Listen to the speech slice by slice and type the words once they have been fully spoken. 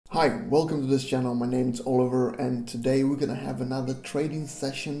Hi, welcome to this channel. My name is Oliver and today we're gonna have another trading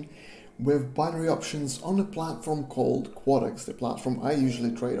session with binary options on a platform called Quotex, the platform I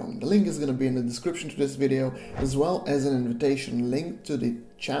usually trade on. The link is gonna be in the description to this video, as well as an invitation link to the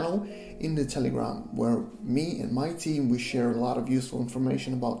channel in the Telegram, where me and my team, we share a lot of useful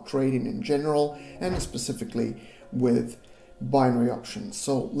information about trading in general and specifically with binary options.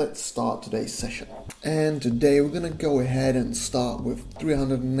 So let's start today's session. And today we're gonna go ahead and start with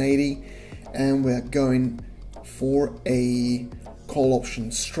 380 and we're going for a call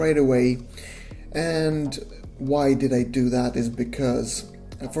option straight away. And why did I do that is because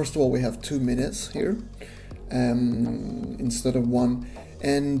first of all, we have 2 minutes here instead of one.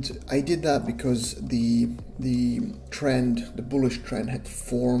 And I did that because the trend, the bullish trend had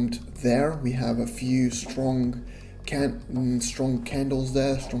formed there. We have a few strong candles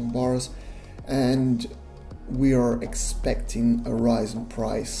there, strong bars, and we are expecting a rise in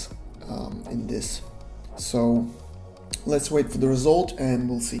price in this. So let's wait for the result and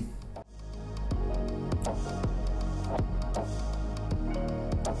we'll see.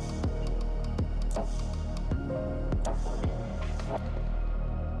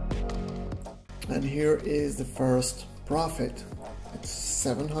 And here is the first profit. It's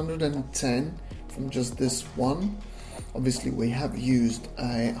 710 from just this one. Obviously we have used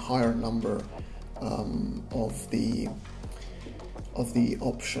a higher number of the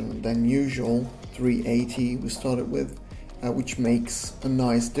option than usual, 380 we started with, which makes a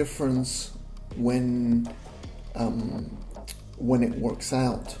nice difference when it works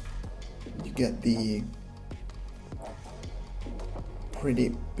out. You get the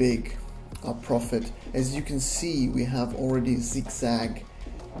pretty big profit. As you can see, we have already ZigZag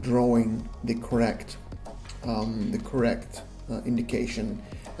drawing the correct indication,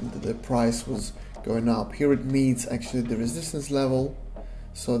 and the price was going up. Here it meets actually the resistance level,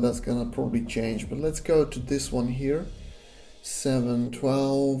 so that's gonna probably change. But let's go to this one here,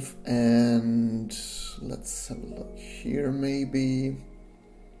 712, and let's have a look here. Maybe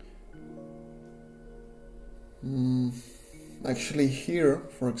actually here,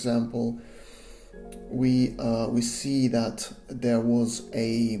 for example, we see that there was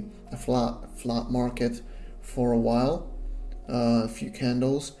a flat market for a while, a few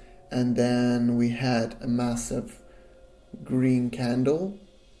candles, and then we had a massive green candle.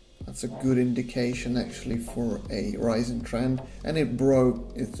 That's a good indication actually for a rising trend, and it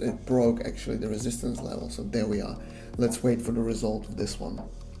broke actually the resistance level. So there we are. Let's wait for the result of this one.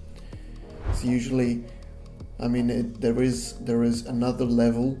 So usually, I mean, there is another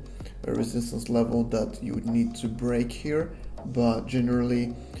level, a resistance level, that you would need to break here, but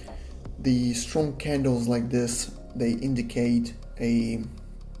generally the strong candles like this, they indicate a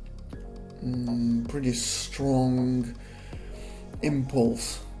pretty strong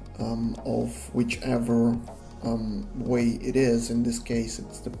impulse of whichever way it is. In this case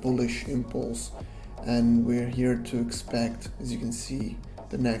it's the bullish impulse, and we're here to expect, as you can see,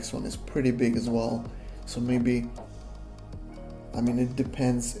 the next one is pretty big as well. So maybe, I mean, it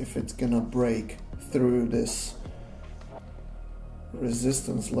depends if it's gonna break through this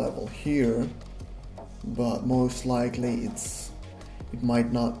resistance level here, but most likely it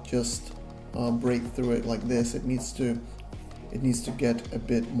might not just break through it like this. It needs to get a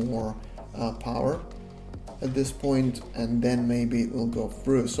bit more power at this point, and then maybe it will go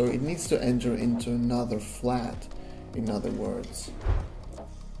through. So it needs to enter into another flat, in other words.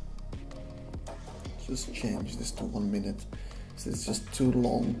 Just change this to 1 minute. So it's just too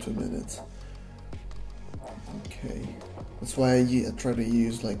long, 2 minutes. Okay, that's why I try to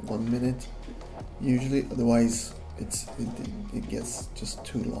use like 1 minute usually, otherwise it gets just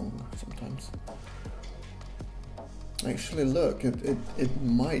too long sometimes. Actually, look, it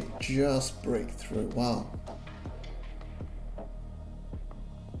might just break through. Wow,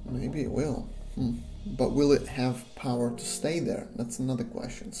 maybe it will. But will it have power to stay there? That's another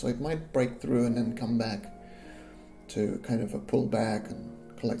question. So it might break through and then come back to kind of a pullback and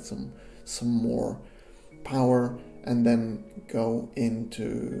collect some more power, and then go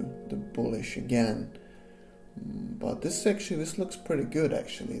into the bullish again. But this looks pretty good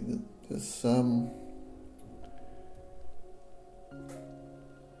actually. This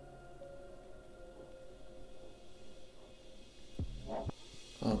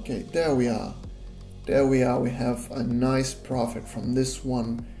okay, there we are. We have a nice profit from this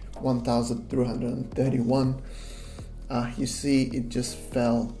one, 1,331. You see, it just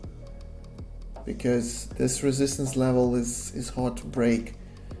fell because this resistance level is hard to break.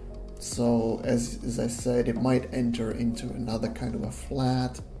 So as I said, it might enter into another kind of a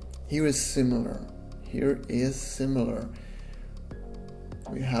flat. Here is similar.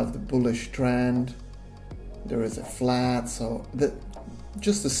 we have the bullish trend, there is a flat, so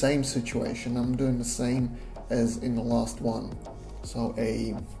just the same situation. I'm doing the same as in the last one. So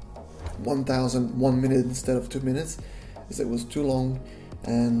a 1 minute instead of 2 minutes, as it was too long.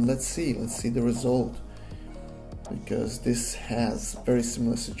 And let's see the result, because this has very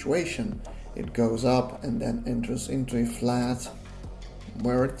similar situation. It goes up and then enters into a flat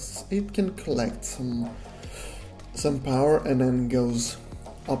where it can collect some power and then goes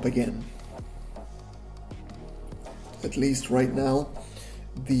up again. At least right now,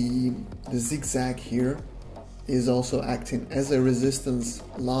 the zigzag here is also acting as a resistance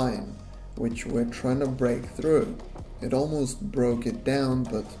line, which we're trying to break through. It almost broke it down,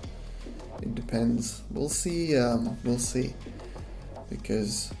 but it depends. We'll see,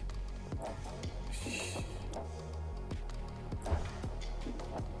 because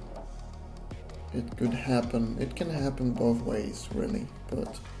it could happen. It can happen both ways, really,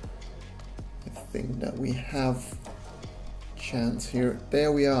 but I think that we have chance here.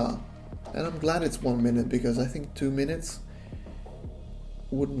 There we are. And I'm glad it's 1 minute, because I think 2 minutes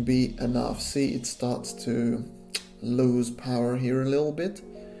wouldn't be enough. See, it starts to lose power here a little bit.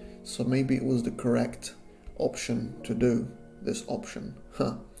 So maybe it was the correct option to do, this option.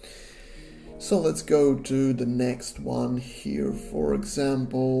 So let's go to the next one here, for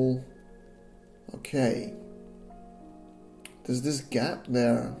example. Okay. There's this gap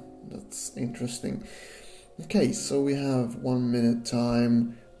there. That's interesting. Okay, so we have 1 minute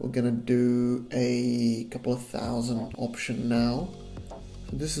time. We're gonna do a couple of thousand option now.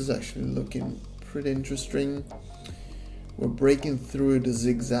 So this is actually looking pretty interesting. We're breaking through the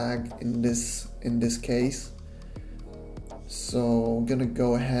zigzag in this case. So I'm gonna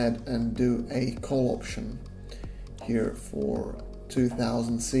go ahead and do a call option here for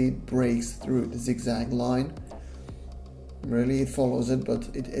 2000. See, it breaks through the zigzag line. Really, it follows it, but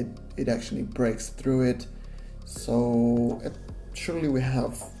it actually breaks through it. So surely we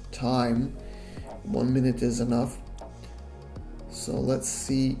have time. 1 minute is enough. So let's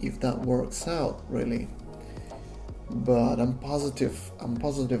see if that works out, really. But I'm positive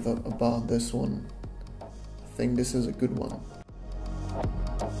about this one. I think this is a good one.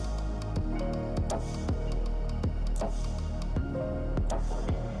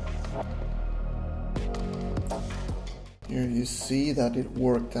 Here you see that it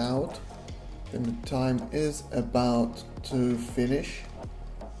worked out. And the time is about to finish.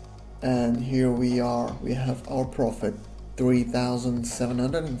 And here we are. We have our profit,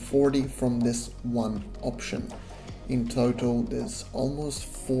 3,740 from this one option. In total, there's almost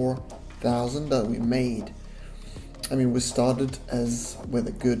 4,000 that we made. I mean, we started with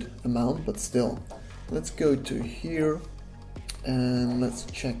a good amount, but still. Let's go to here and let's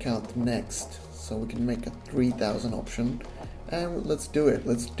check out the next. So we can make a 3,000 option, and let's do it.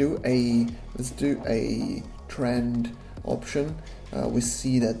 Let's do a trend option. We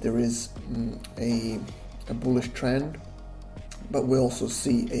see that there is a bullish trend, but we also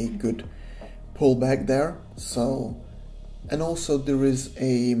see a good pullback there. So, and also there is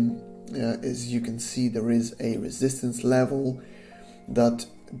as you can see, there is a resistance level that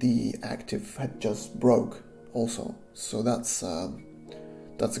the active had just broke also. So that's a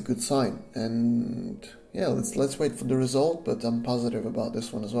good sign. And yeah, let's wait for the result, but I'm positive about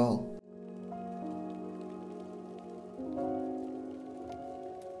this one as well.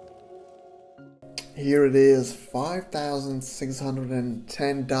 Here it is,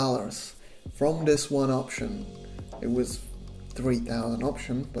 $5,610 from this one option. It was 3,000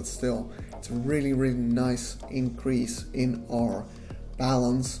 option, but still, it's a really nice increase in our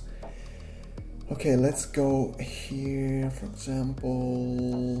balance. Okay, let's go here, for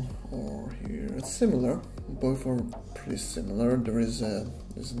example, or here. It's similar. Both are pretty similar. There's an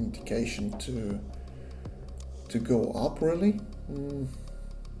indication to go up, really.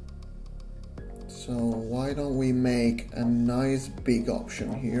 So why don't we make a nice big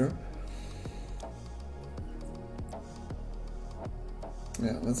option here?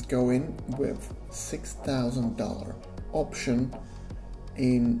 Yeah, let's go in with $6,000 option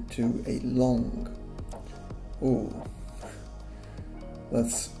into a long. Ooh.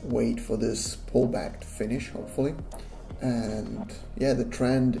 Let's wait for this pullback to finish, hopefully. And yeah, the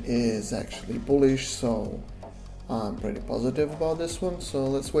trend is actually bullish, so I'm pretty positive about this one. So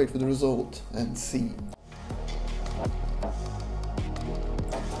let's wait for the result and see.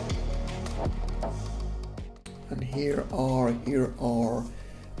 And here are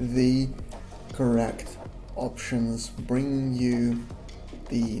the correct options, bringing you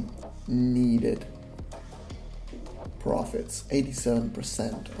the needed profits.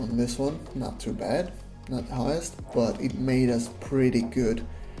 87% on this one, not too bad. not highest, but it made us pretty good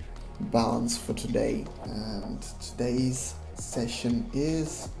balance for today. And today's session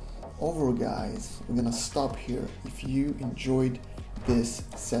is over, guys. We're gonna stop here. If you enjoyed this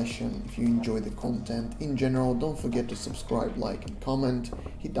session, if you enjoyed the content in general, don't forget to subscribe, like and comment.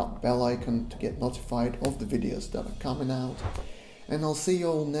 Hit that bell icon to get notified of the videos that are coming out, and I'll see you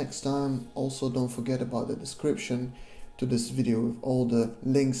all next time. Also, don't forget about the description to this video with all the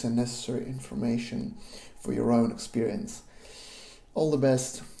links and necessary information for your own experience. All the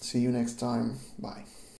best. See you next time. Bye.